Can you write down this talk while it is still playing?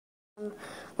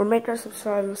We're some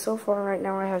slime. So far right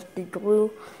now I have the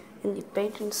glue and the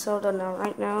baking soda. Now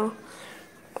right now,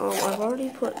 I've already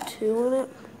put 2 in it.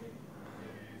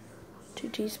 2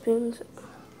 teaspoons.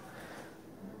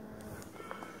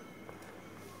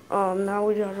 Now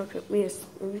we gotta get me a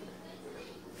spoon.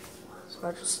 So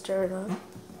I just stir it up.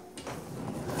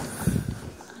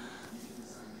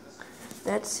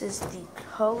 That's just the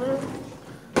color.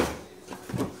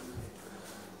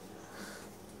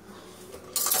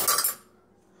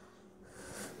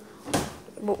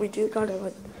 But we do gotta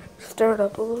like stir it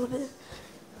up a little bit.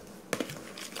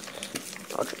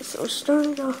 Okay, so stir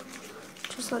it up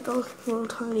just like a little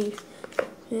tiny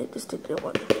bit, just to get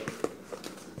one.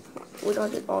 We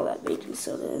gotta get all that baking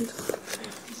soda in.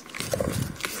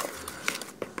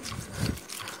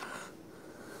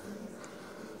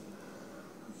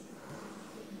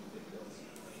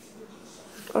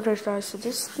 Okay guys, so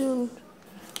this spoon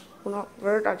will not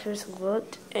work. I just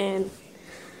looked and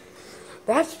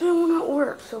that spoon will not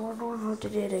work. So we're going to have to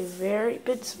get a very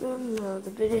big spoon. The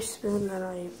biggest spoon that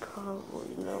I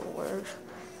probably know works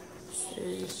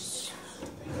is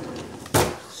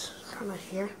kind of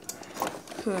here.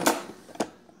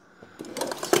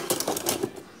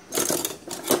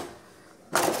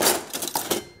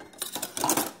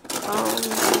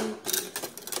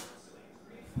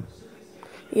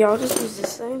 Yeah, I'll just use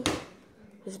this thing,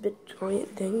 this big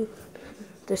giant thing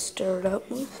to stir it up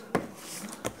with.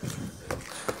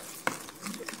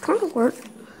 Kind of work.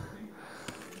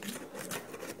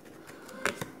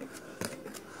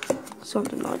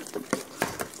 Something like the.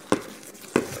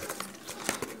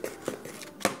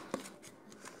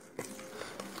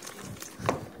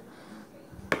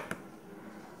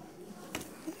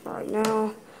 Alright,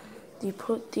 now you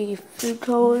put the food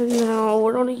color in. Now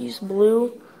we're gonna use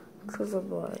blue because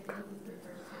of like.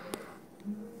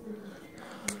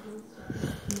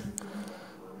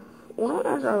 We don't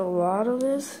add a lot of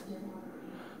this.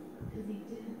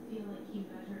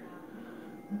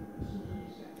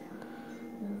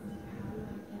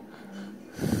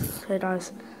 Okay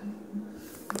guys,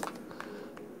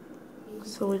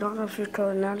 so we don't have food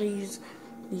color now to use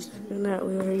the spoon that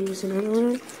we were using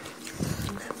earlier.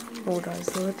 Oh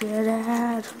guys, look at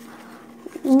that.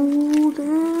 Ooh,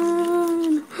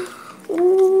 damn.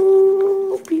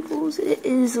 Ooh, peoples, it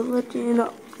is looking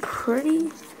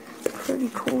pretty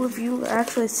cool. If you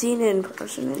actually seen it in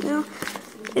person right now,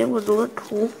 it would look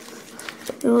cool.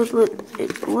 It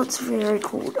looks very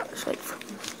cool, guys. Like,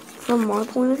 from my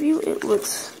point of view, it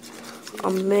looks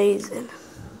amazing.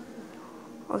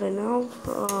 Okay, now,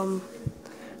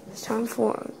 it's time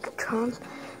for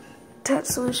contact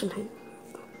solution.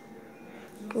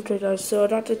 Okay, guys, so I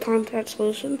got the contact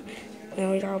solution.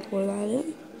 Now we gotta pour that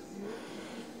in.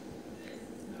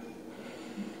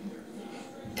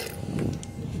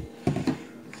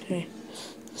 Okay,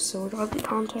 so we got the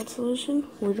contact solution.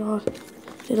 We got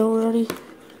it already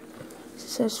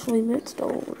successfully mixed.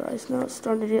 Oh, guys, now it's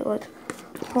starting to get like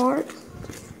hard.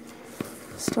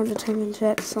 It's starting to turn into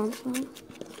that something.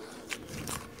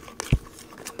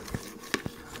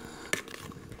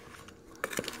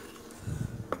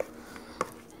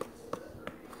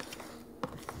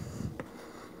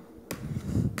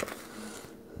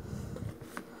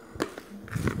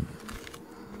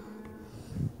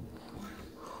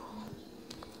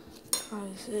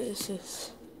 Guys, this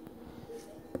is